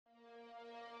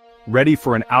Ready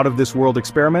for an out-of-this-world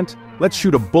experiment? Let's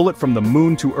shoot a bullet from the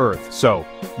moon to Earth. So,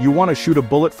 you want to shoot a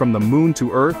bullet from the moon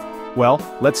to Earth? Well,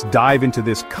 let's dive into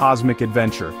this cosmic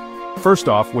adventure. First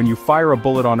off, when you fire a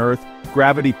bullet on Earth,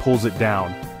 gravity pulls it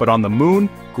down. But on the moon,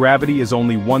 gravity is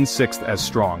only 1/6 as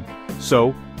strong.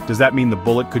 So, does that mean the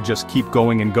bullet could just keep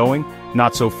going and going?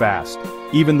 Not so fast.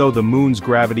 Even though the moon's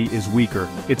gravity is weaker,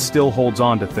 it still holds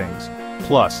on to things.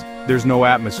 Plus, there's no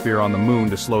atmosphere on the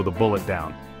moon to slow the bullet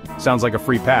down. Sounds like a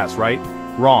free pass, right?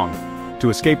 Wrong. To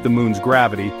escape the moon's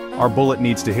gravity, our bullet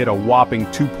needs to hit a whopping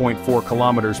 2.4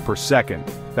 kilometers per second.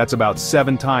 That's about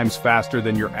 7 times faster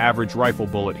than your average rifle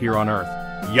bullet here on Earth.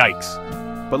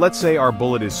 Yikes! But let's say our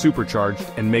bullet is supercharged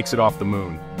and makes it off the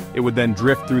moon. It would then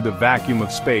drift through the vacuum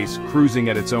of space, cruising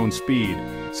at its own speed.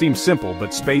 Seems simple,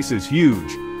 but space is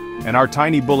huge. And our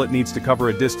tiny bullet needs to cover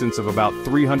a distance of about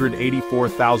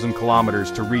 384,000 kilometers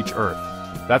to reach Earth.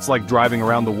 That's like driving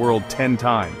around the world 10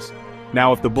 times.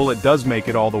 Now if the bullet does make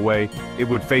it all the way, it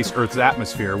would face Earth's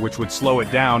atmosphere, which would slow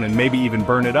it down and maybe even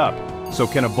burn it up. So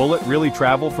can a bullet really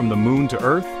travel from the moon to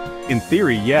Earth? In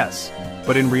theory, yes.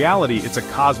 But in reality, it's a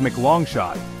cosmic long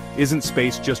shot. Isn't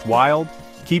space just wild?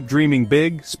 Keep dreaming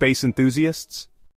big, space enthusiasts.